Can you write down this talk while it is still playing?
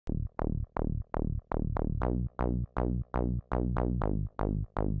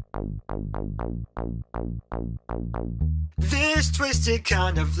This twisted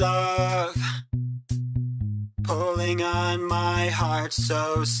kind of love, pulling on my heart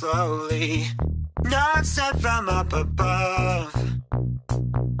so slowly, not sent from up above.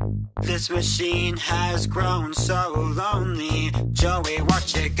 This machine has grown so lonely. Joey,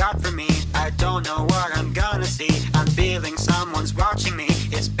 what you got for me? I don't know what I'm gonna see. I'm feeling someone's watching me.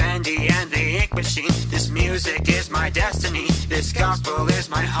 It's Bendy and the ink machine. This music is my destiny. This gospel is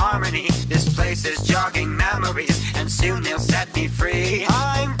my harmony. This place is jogging memories, and soon they'll set me free.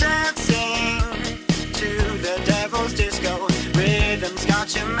 I'm dancing to the devil's disco. Rhythm's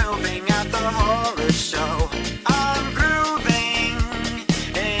got you moving at the horror show. I'm grooving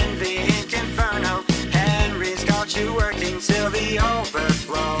in the ink inferno. Henry's got you working till the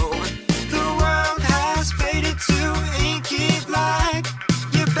overflow. The world has faded to inky black.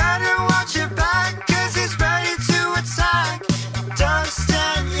 You better watch your back, 'cause it's ready to attack. Dust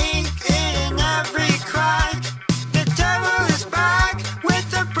and ink in every crack. The devil is back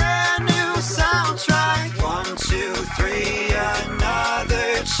with a brand new soundtrack. 1, 2, 3,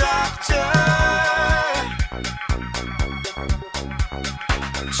 another chapter.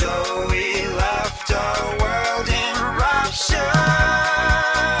 Joey left a world in rapture.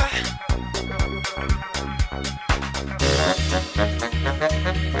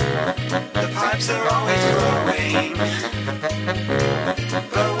 The pipes are always flowing,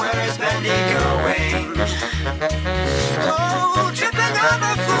 but where is Bendy going? Oh, tripping on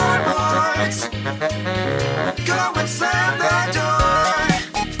the floorboards. Go and slam the door.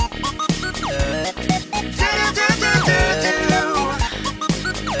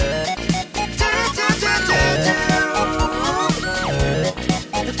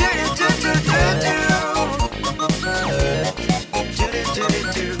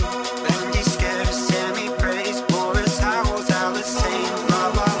 Bendy scares, Sammy prays, Boris howls, Alice sings, la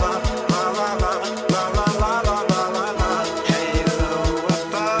la la, la la la, la la la la la la la. Halo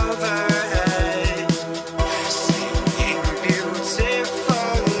above her head, singing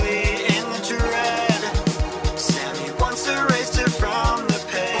beautifully in the dread. Sammy once erased her from the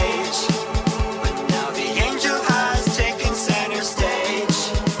page, but now the angel has taken center stage.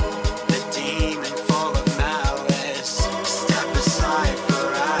 The demon full of malice, step aside for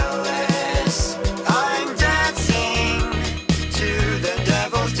Alice. I'm dancing to the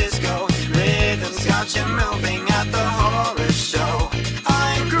devil's disco. Rhythm's got you moving at the horror show.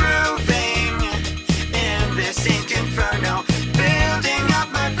 I'm grooving in this ink inferno, building up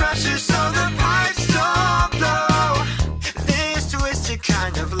my pressure so the pipes don't blow. This twisted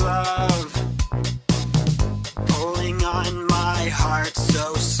kind of love, pulling on my heart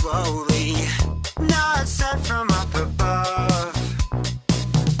so slowly, not sent from up above.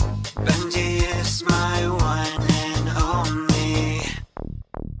 Bendy is my